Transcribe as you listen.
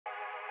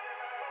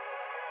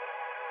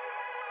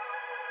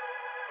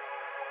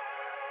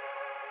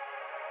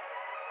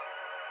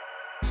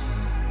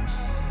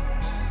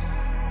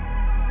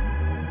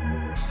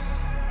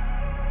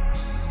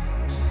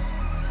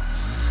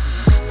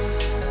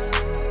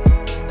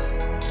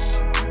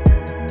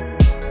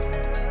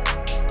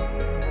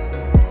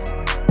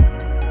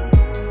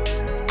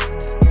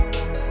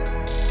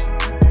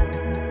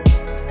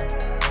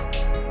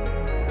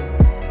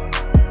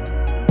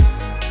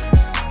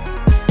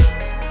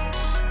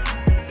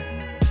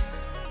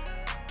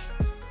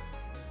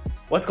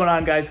What's going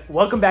on, guys?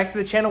 Welcome back to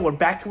the channel. We're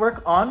back to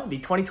work on the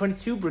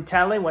 2022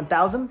 Brutale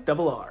 1000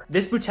 RR.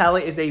 This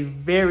Brutale is a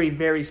very,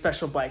 very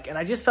special bike, and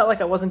I just felt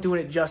like I wasn't doing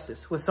it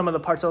justice with some of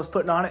the parts I was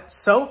putting on it.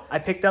 So I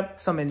picked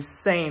up some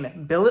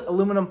insane billet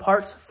aluminum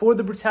parts for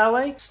the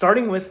Brutale,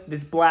 starting with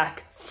this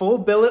black full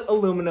billet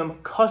aluminum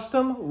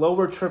custom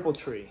lower triple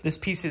tree. This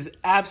piece is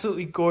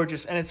absolutely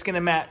gorgeous, and it's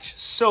gonna match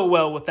so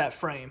well with that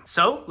frame.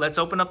 So let's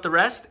open up the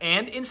rest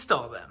and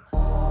install them.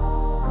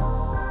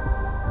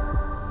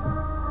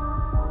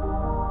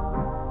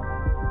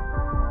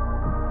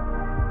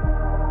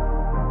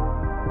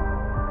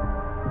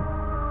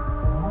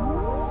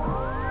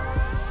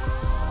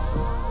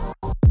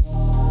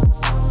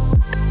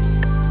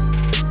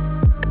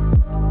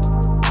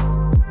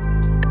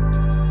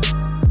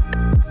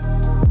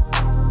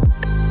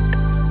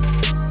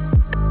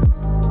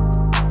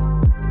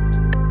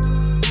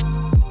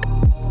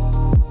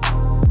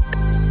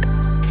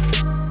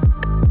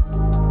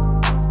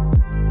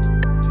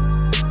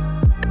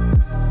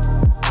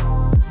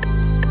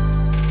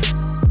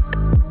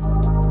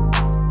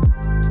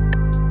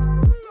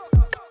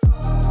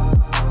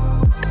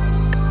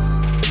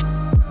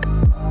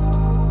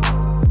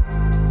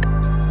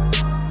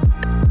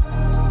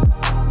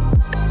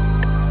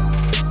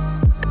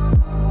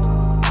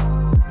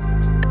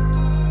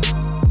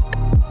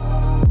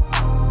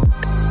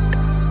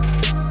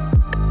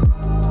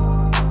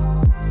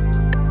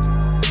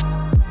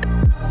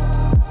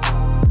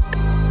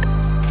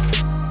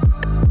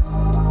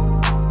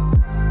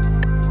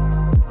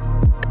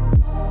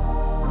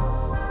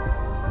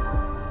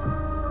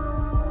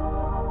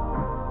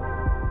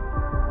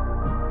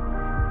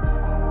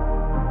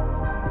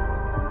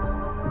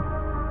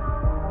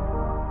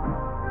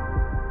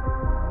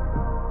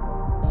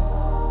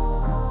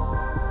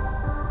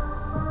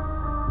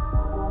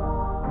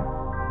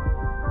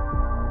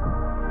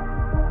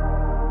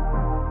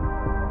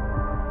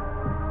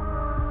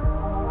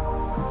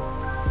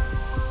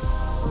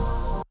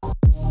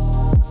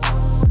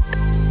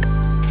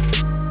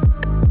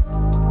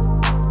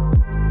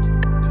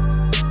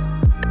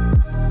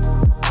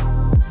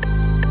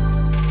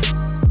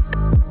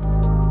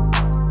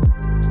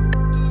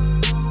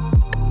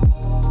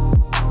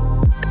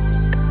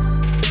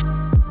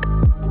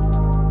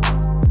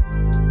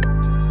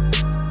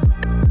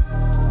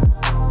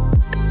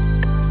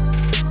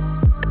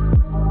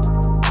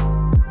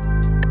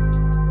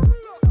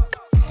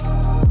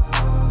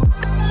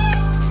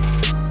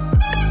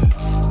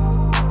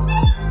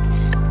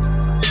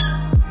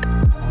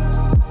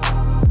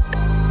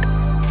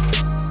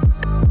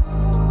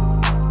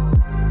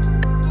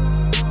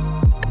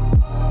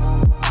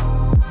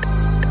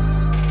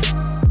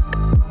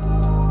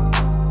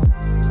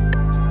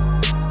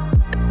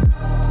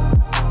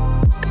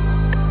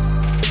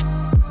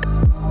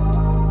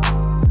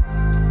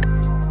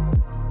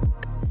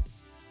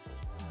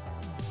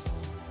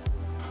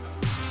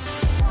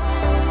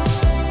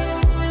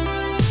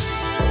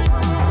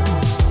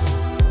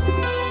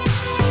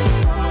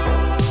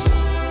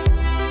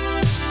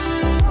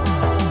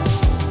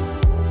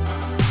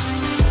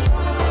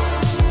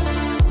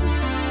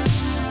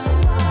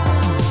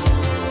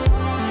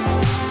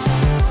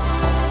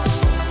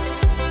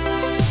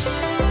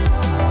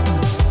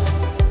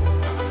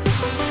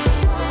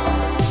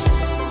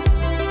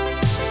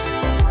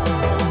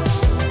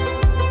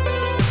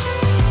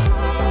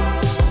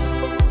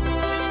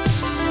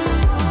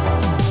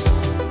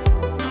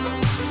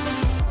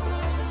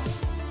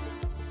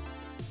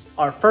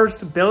 Our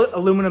first billet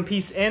aluminum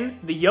piece in,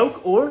 the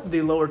yoke or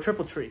the lower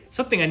triple tree.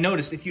 Something I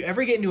noticed, if you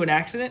ever get into an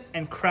accident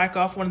and crack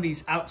off one of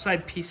these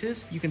outside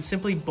pieces, you can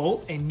simply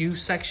bolt a new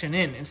section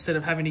in instead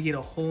of having to get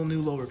a whole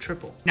new lower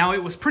triple. Now,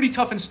 it was pretty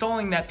tough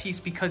installing that piece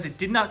because it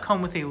did not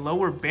come with a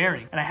lower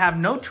bearing, and I have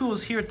no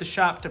tools here at the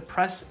shop to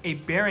press a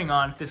bearing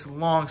on this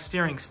long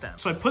steering stem.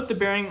 So I put the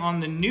bearing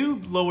on the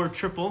new lower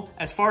triple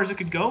as far as it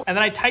could go, and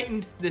then I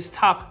tightened this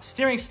top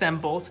steering stem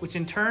bolt, which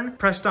in turn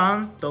pressed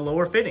on the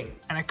lower fitting.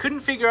 And I couldn't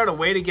figure out a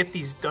way to get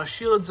these dust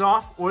shields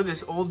off or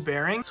this old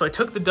bearing. So I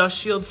took the dust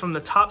shield from the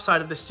top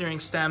side of the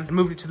steering stem and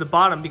moved it to the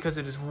bottom because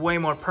it is way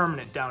more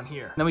permanent down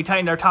here. And then we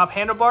tightened our top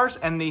handlebars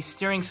and the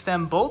steering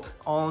stem bolt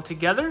all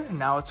together, and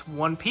now it's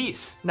one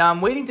piece. Now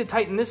I'm waiting to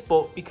tighten this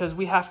bolt because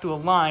we have to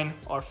align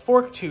our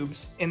fork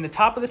tubes in the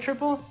top of the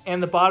triple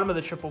and the bottom of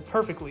the triple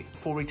perfectly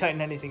before we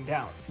tighten anything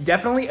down.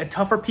 Definitely a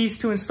tougher piece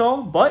to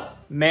install, but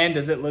man,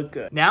 does it look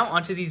good. Now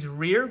onto these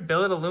rear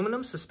billet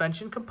aluminum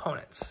suspension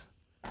components.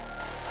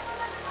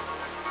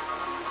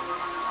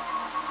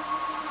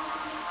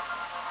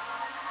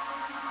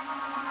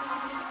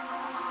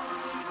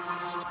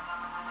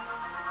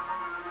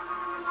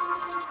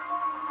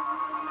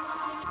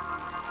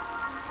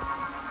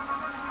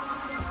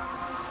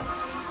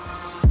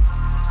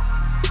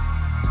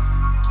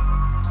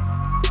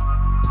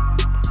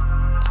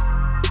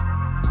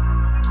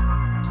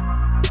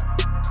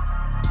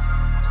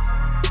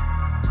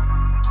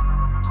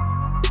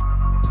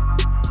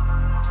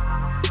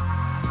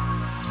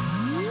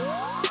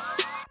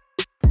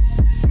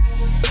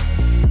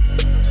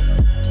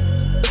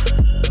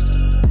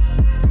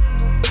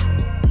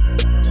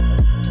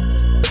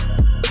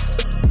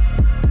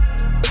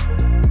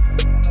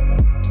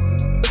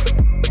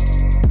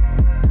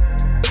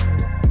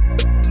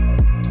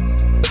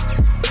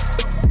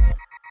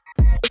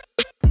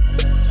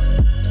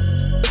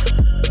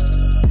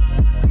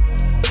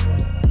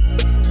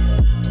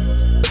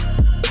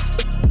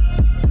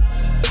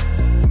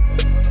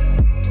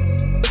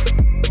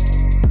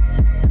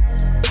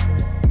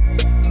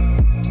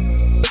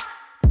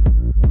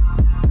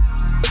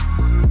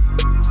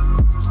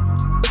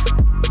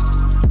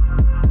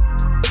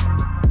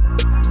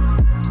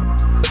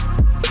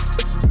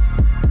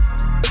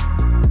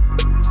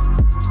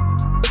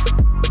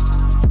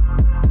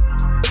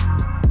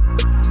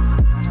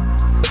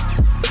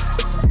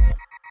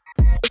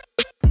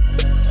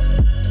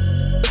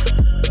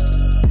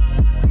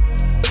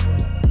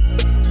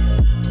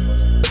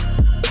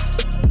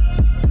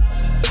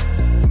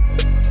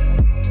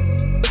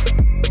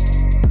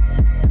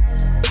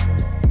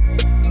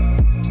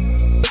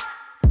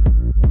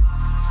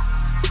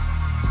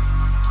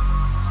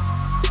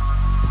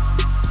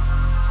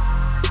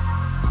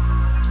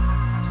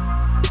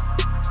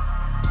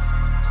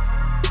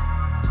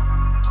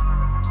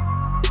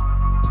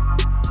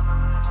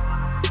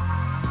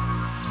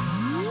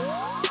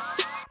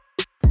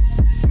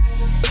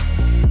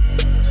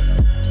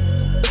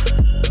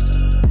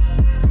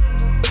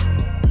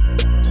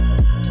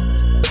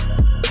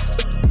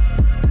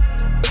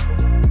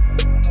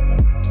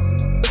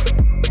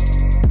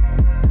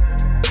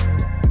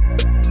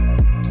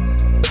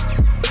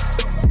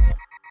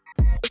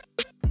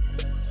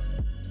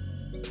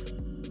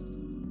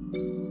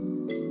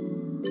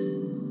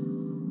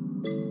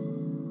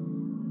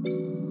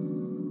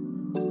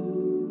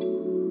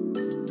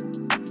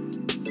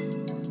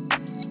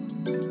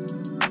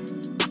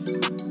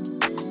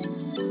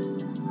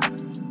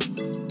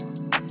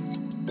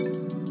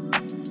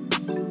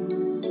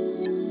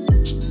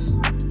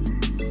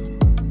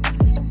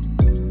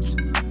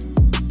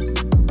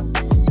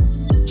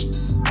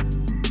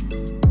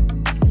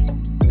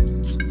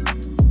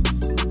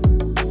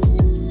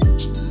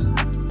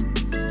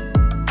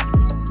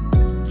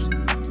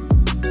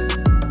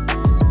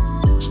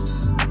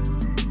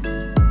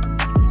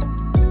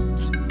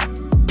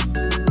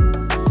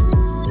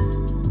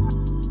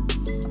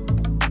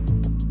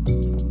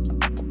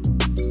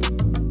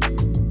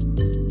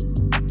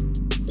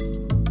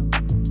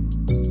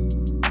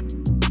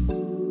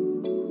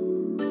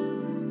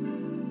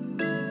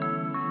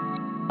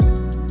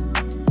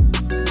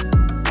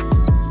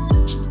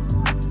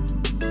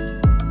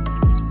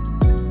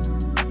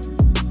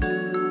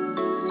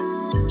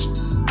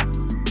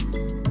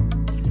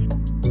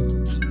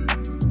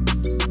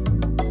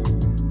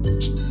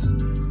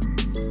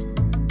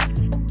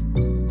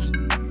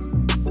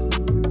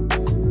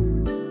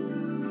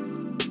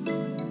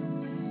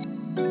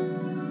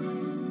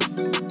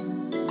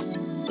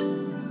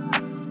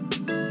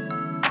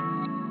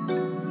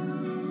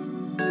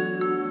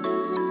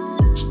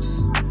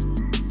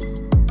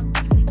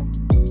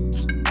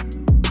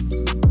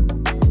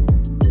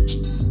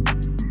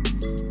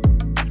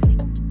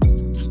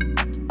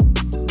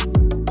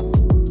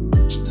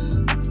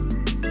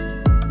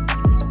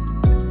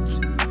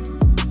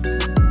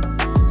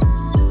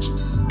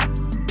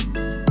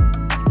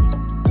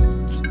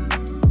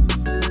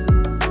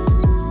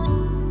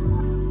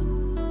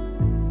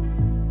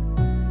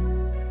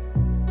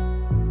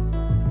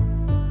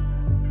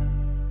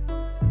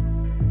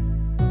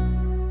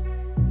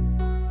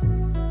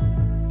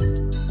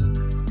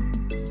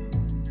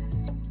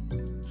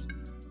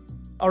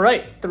 All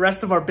right, the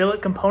rest of our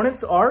billet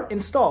components are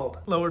installed.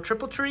 Lower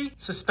triple tree,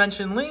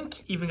 suspension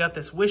link, even got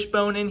this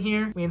wishbone in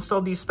here. We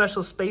installed these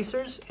special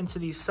spacers into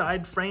these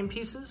side frame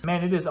pieces.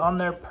 Man, it is on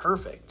there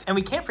perfect. And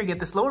we can't forget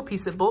this lower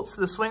piece that bolts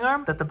to the swing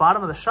arm that the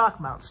bottom of the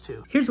shock mounts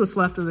to. Here's what's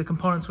left of the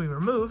components we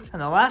removed.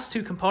 And the last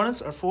two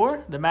components are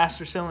for the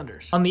master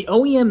cylinders. On the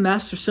OEM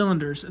master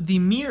cylinders, the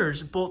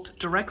mirrors bolt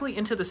directly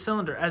into the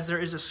cylinder as there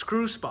is a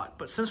screw spot.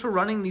 But since we're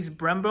running these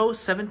Brembo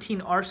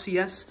 17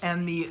 RCS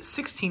and the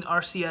 16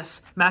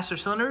 RCS master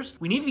cylinders,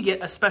 we need to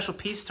get a special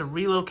piece to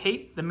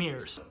relocate the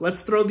mirrors.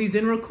 Let's throw these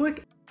in real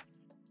quick.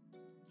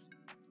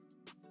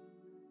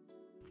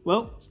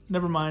 Well,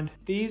 never mind.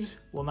 These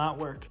will not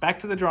work. Back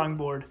to the drawing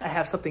board. I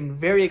have something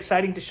very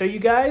exciting to show you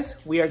guys.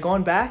 We are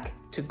going back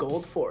to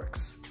gold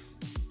forks.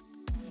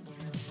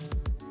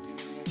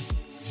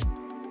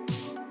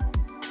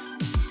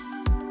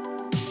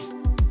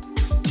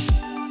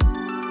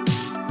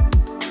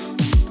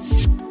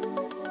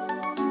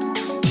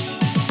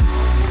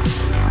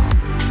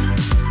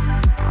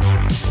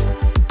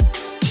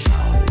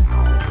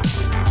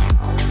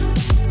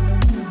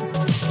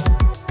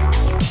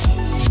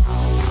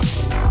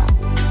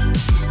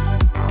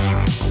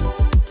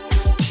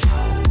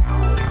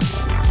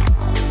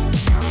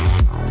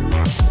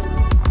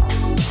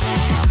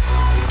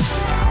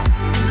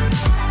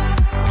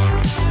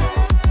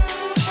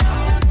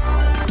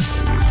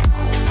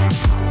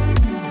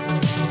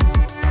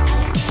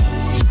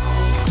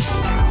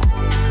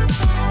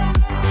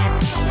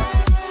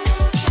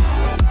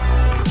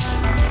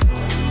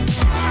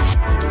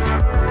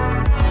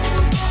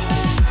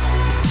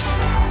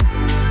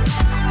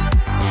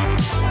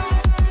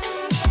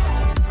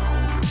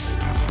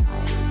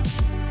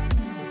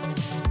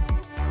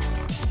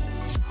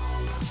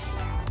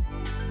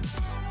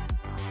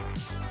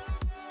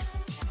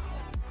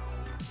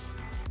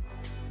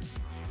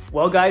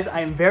 Well guys, I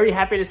am very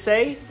happy to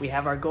say we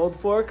have our gold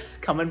forks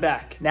coming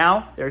back.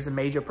 Now, there's a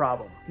major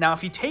problem. Now,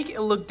 if you take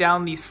a look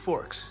down these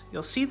forks,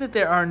 you'll see that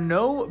there are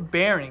no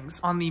bearings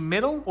on the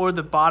middle or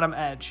the bottom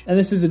edge. And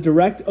this is a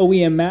direct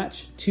OEM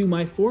match to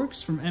my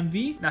forks from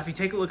MV. Now, if you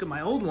take a look at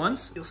my old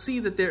ones, you'll see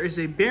that there is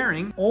a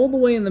bearing all the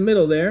way in the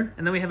middle there,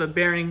 and then we have a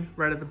bearing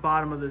right at the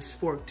bottom of this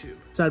fork tube.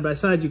 Side by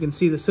side, you can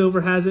see the silver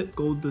has it,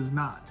 gold does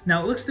not.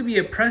 Now, it looks to be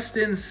a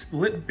pressed-in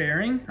split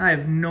bearing. I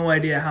have no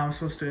idea how I'm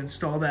supposed to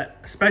install that,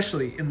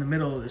 especially in the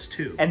middle of this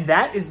tube. And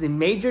that is the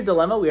major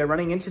dilemma we are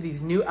running into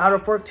these new outer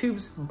fork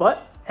tubes,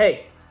 but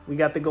hey, we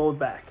got the gold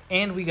back.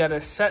 And we got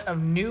a set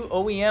of new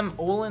OEM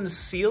Öhlins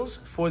seals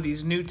for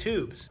these new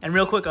tubes. And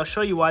real quick, I'll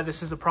show you why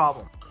this is a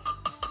problem.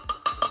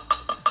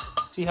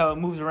 See how it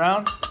moves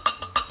around?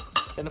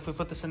 Then if we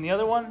put this in the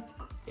other one,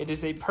 it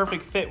is a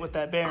perfect fit with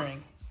that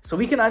bearing. So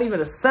we cannot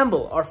even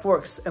assemble our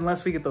forks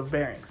unless we get those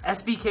bearings.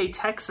 SBK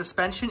Tech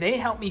Suspension, they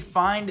helped me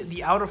find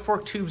the outer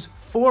fork tubes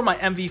for my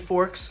MV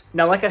forks.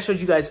 Now, like I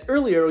showed you guys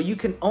earlier, you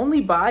can only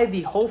buy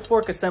the whole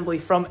fork assembly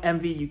from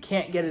MV. You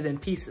can't get it in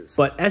pieces.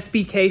 But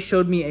SBK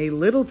showed me a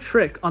little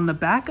trick. On the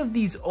back of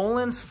these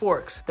Öhlins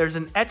forks, there's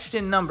an etched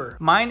in number.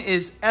 Mine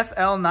is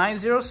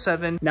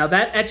FL907. Now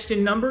that etched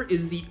in number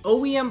is the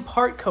OEM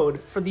part code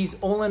for these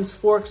Öhlins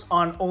forks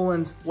on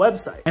Öhlins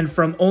website. And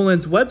from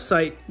Öhlins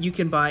website, you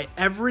can buy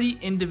every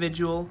individual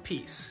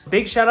piece.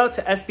 Big shout out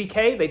to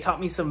SBK. They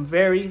taught me some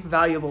very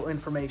valuable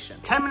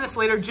information. 10 minutes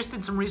later, just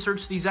did some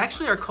research. These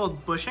actually are called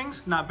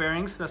bushings, not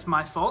bearings. That's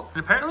my fault.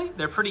 And apparently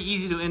they're pretty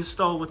easy to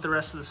install with the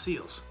rest of the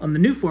seals. On the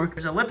new fork,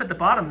 there's a lip at the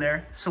bottom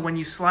there. So when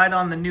you slide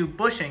on the new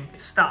bushing, it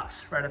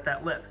stops right at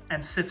that lip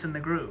and sits in the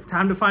groove.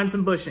 Time to find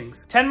some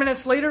bushings. 10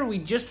 minutes later, we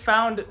just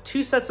found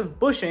 2 sets of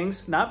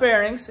bushings, not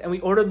bearings, and we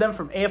ordered them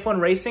from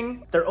AF1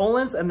 Racing. They're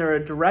Öhlins and they're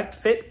a direct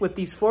fit with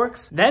these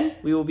forks. Then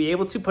we will be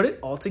able to put it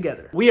all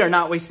together. We are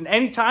not wasting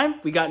any time.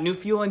 We got new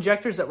fuel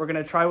injectors that we're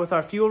gonna try with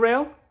our fuel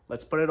rail.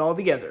 Let's put it all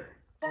together.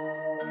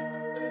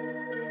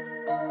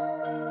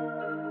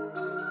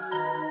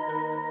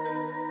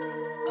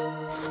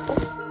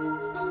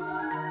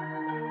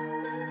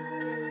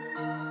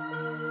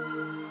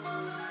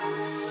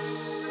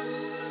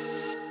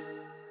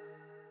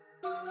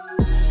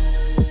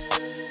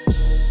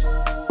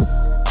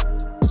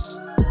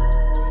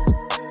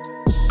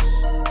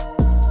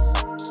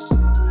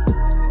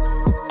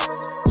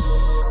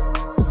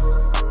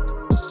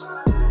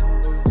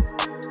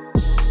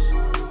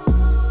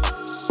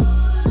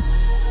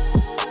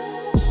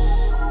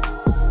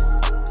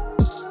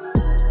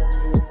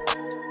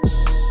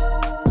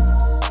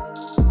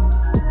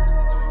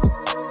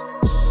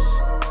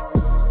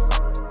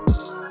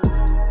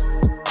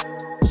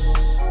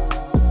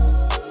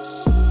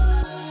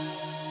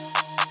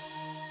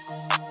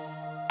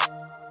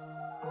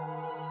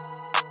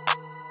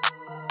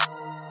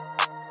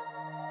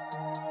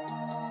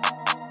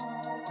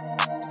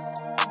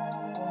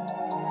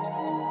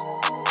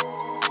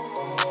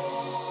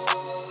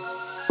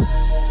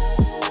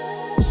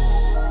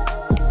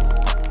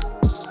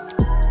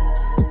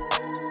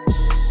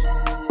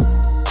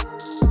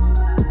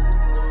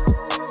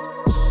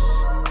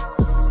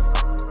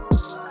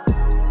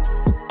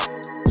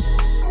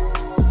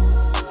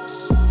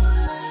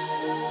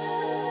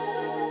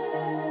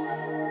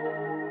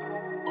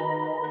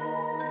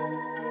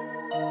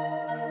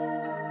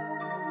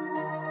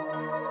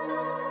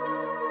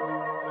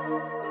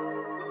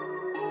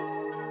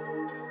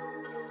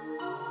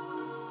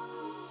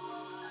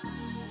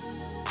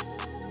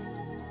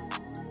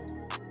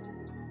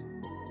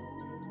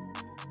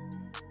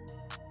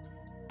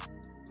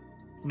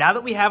 Now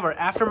that we have our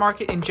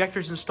aftermarket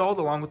injectors installed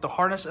along with the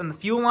harness and the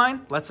fuel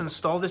line, let's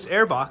install this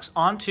airbox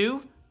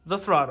onto the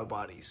throttle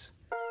bodies.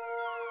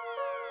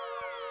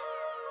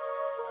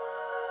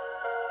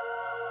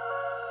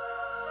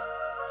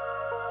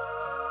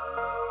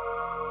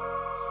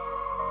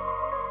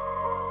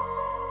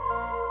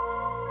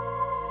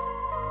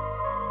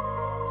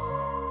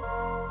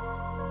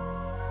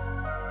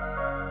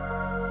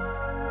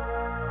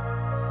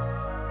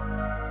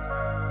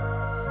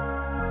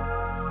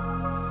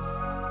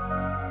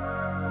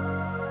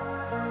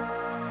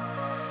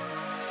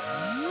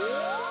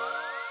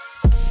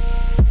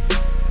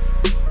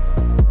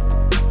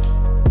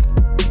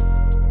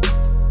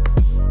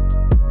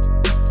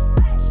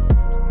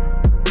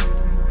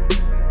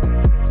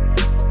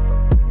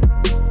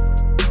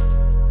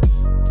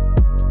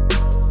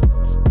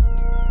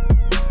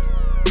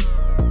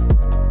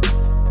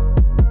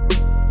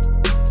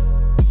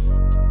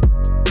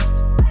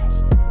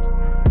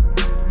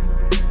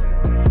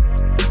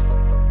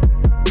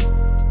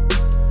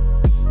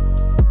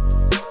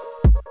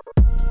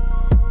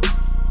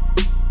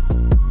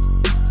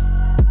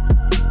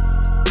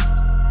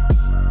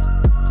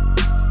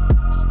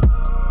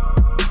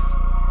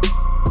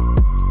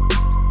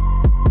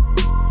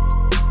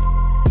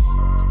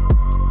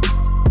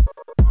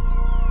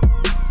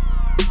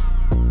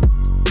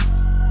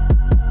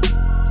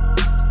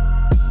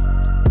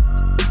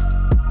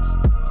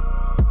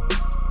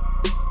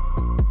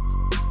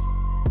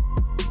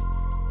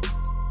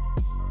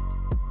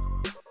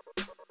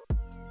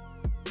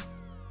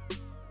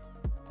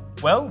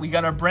 Well, we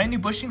got our brand new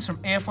bushings from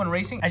AF1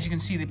 Racing. As you can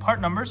see, the part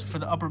numbers for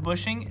the upper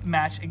bushing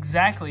match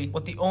exactly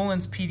what the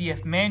Öhlins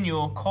PDF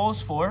manual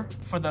calls for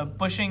the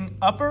bushing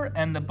upper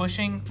and the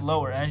bushing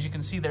lower. And as you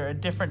can see, they're a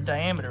different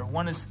diameter.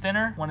 One is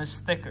thinner, one is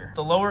thicker.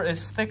 The lower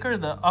is thicker,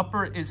 the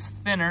upper is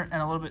thinner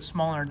and a little bit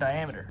smaller in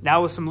diameter.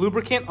 Now with some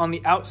lubricant on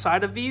the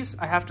outside of these,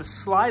 I have to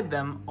slide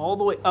them all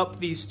the way up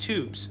these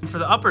tubes. And for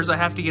the uppers, I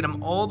have to get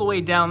them all the way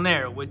down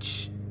there,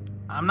 which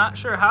I'm not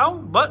sure how,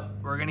 but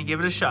we're gonna give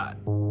it a shot.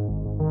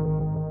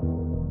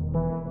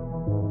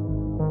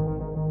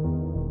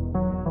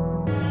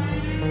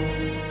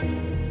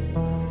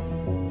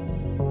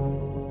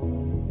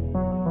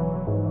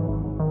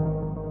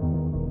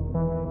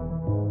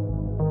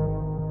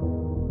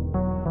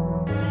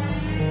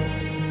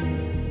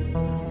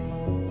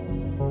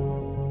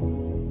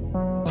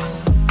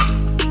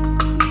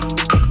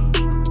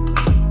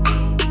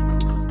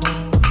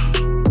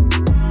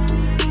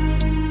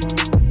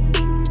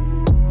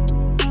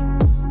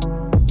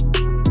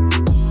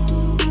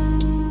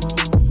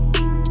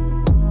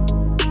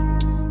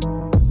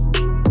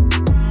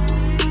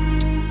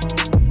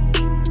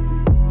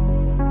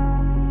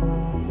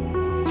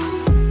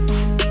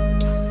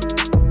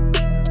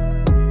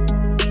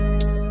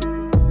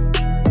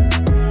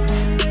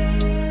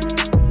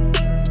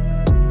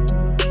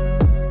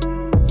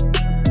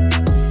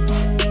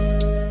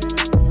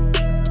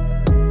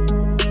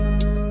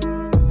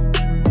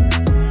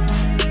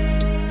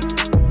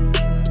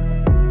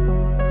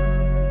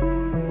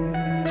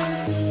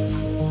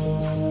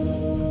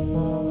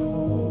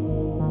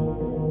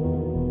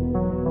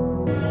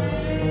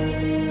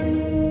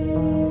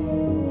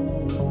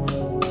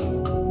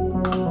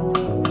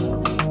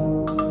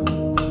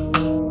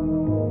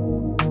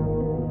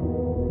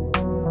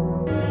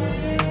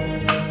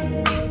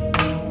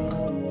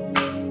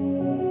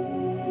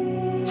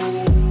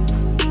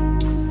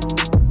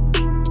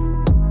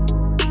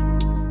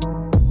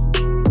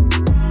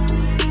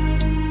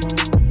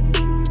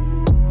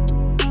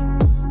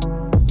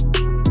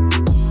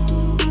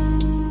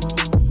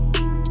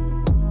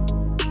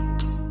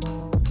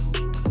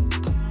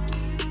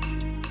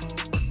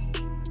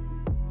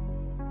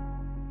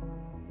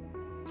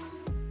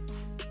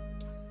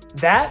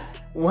 That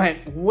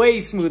went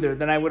way smoother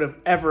than I would have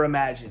ever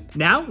imagined.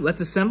 Now,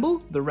 let's assemble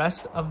the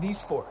rest of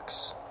these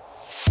forks.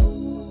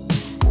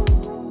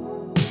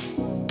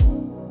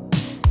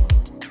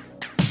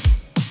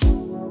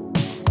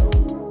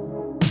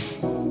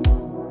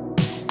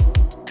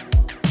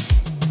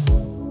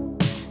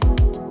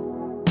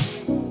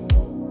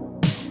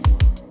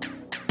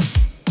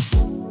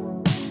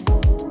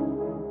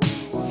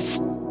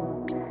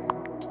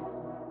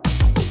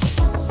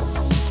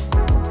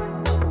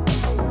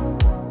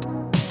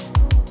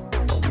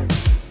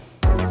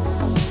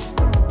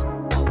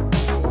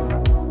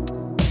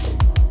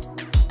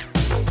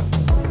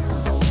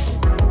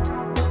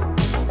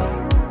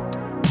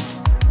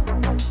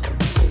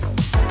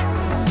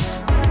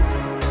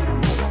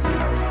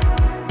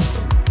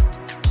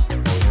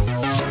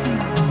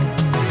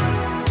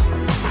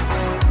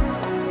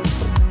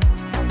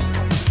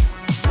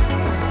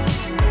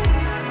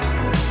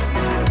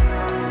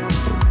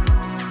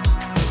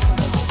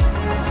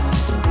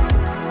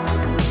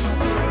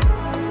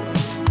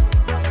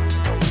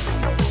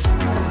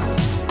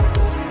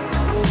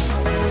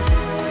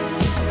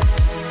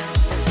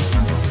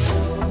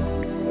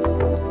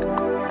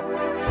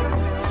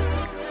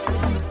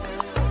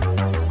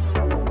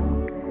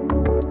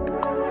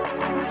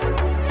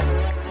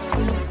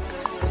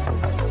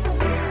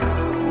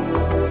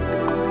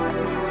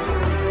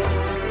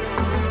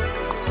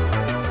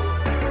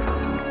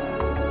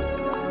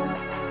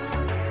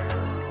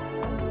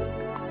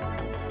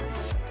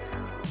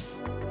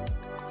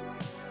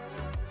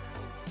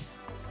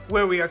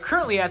 Where we are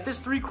currently at,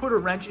 this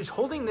 3/4 wrench is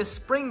holding this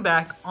spring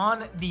back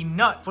on the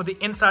nut for the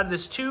inside of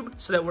this tube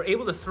so that we're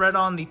able to thread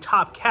on the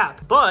top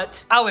cap.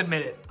 But I'll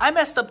admit it, I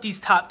messed up these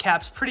top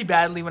caps pretty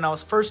badly when I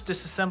was first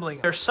disassembling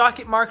them. There's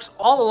socket marks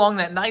all along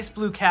that nice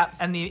blue cap,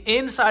 and the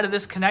inside of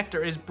this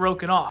connector is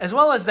broken off, as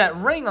well as that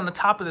ring on the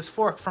top of this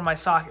fork from my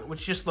socket,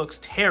 which just looks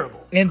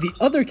terrible. And the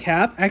other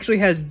cap actually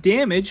has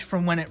damage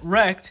from when it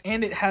wrecked,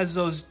 and it has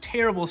those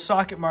terrible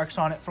socket marks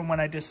on it from when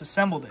I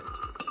disassembled it.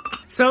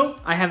 So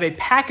I have a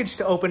package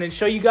to open and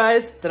show you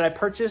guys that I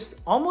purchased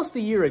almost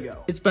a year ago.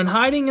 It's been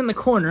hiding in the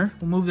corner.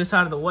 We'll move this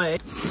out of the way.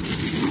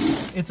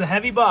 It's a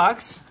heavy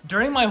box.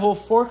 During my whole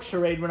fork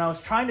charade, when I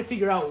was trying to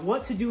figure out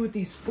what to do with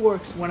these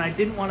forks when I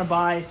didn't want to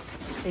buy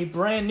a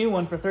brand new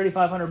one for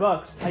 3,500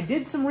 bucks, I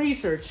did some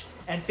research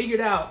and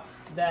figured out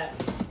that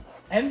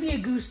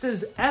MV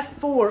Agusta's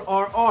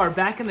F4RR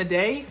back in the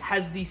day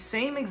has the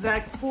same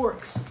exact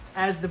forks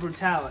as the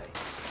Brutale.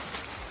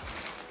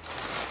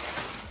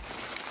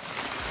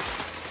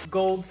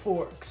 Gold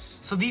forks.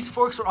 So these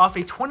forks are off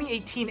a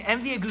 2018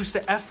 MV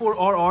Agusta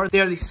F4RR. They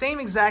are the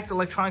same exact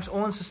electronics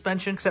Olin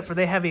suspension, except for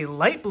they have a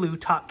light blue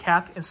top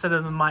cap instead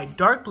of my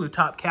dark blue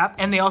top cap.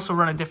 And they also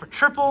run a different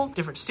triple,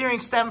 different steering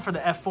stem for the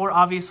F4,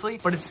 obviously,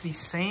 but it's the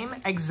same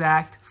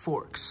exact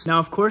forks. Now,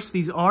 of course,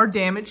 these are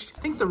damaged. I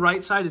think the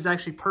right side is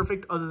actually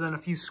perfect other than a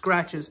few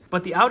scratches,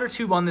 but the outer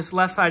tube on this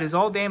left side is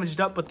all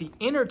damaged up, but the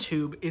inner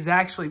tube is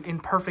actually in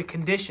perfect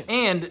condition,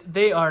 and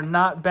they are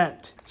not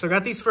bent. So I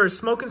got these for a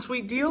smoking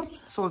sweet deal.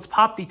 So let's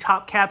pop the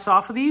top caps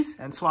off of these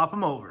and swap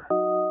them over.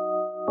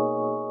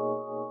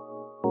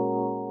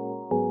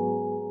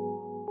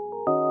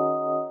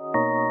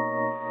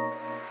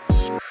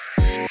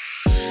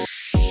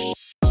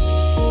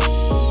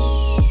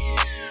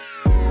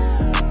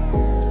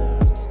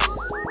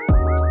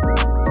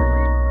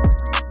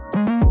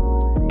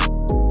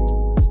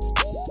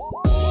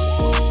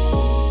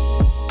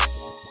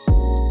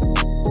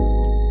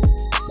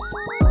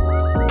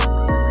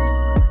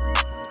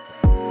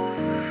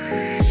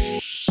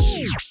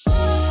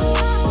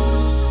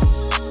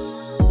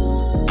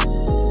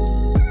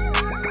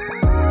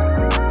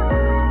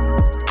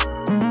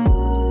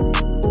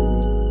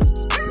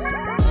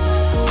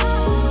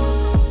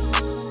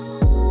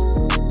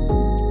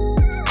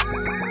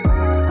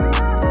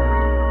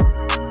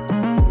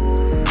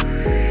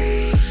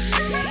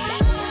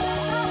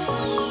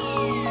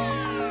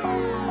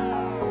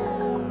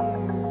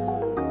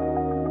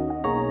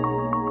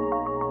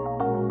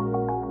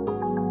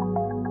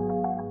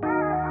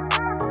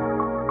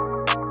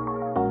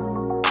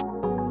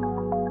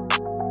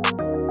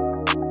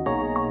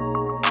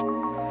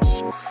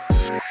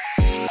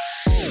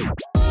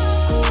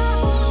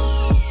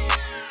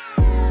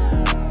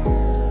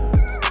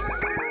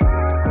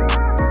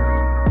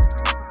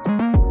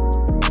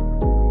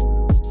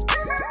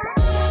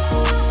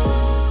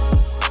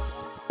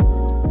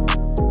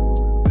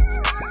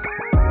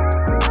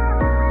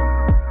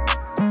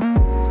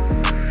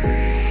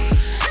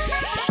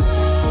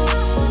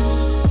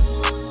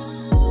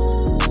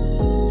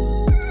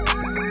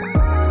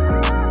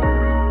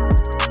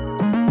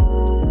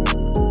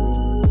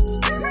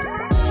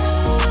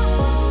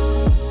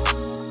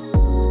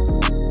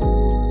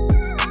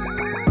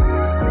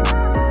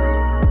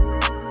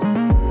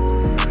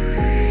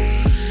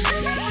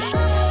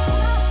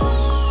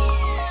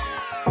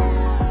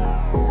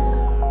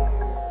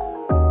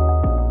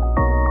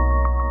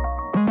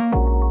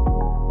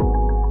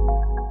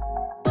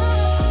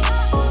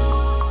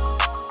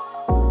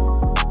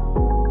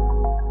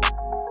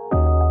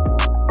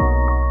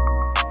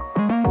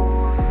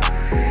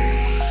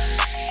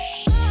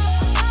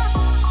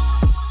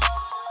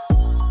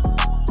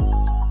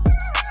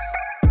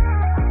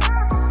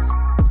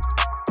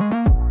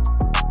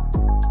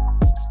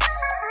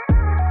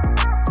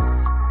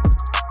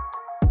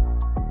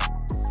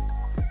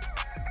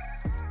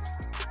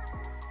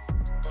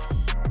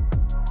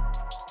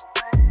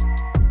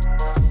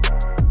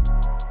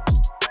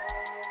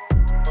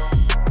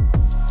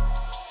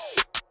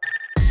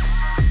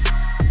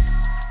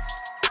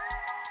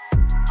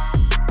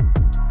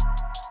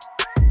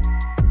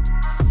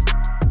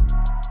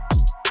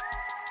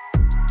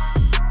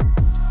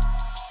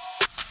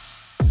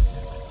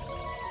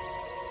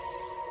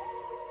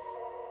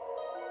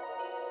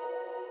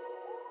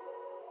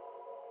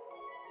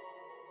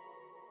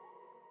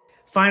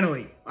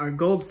 Finally, our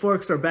gold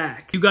forks are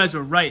back. You guys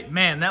were right.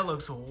 Man, that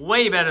looks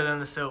way better than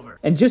the silver.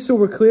 And just so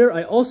we're clear,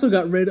 I also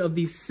got rid of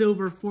these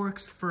silver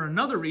forks for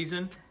another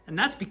reason, and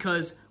that's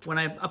because when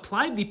I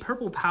applied the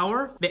purple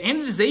power, the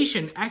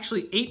anodization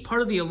actually ate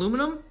part of the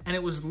aluminum, and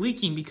it was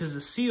leaking because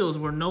the seals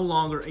were no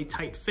longer a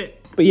tight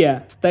fit. But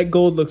yeah, that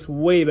gold looks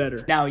way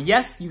better. Now,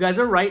 yes, you guys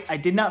are right. I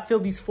did not fill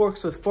these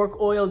forks with fork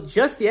oil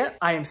just yet.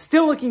 I am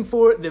still looking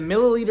for the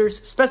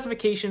milliliters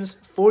specifications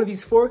for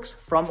these forks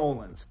from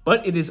Olin's.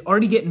 But it is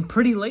already getting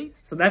pretty late.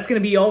 So that's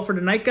gonna be all for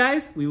tonight,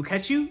 guys. We will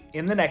catch you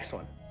in the next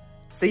one.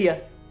 See ya.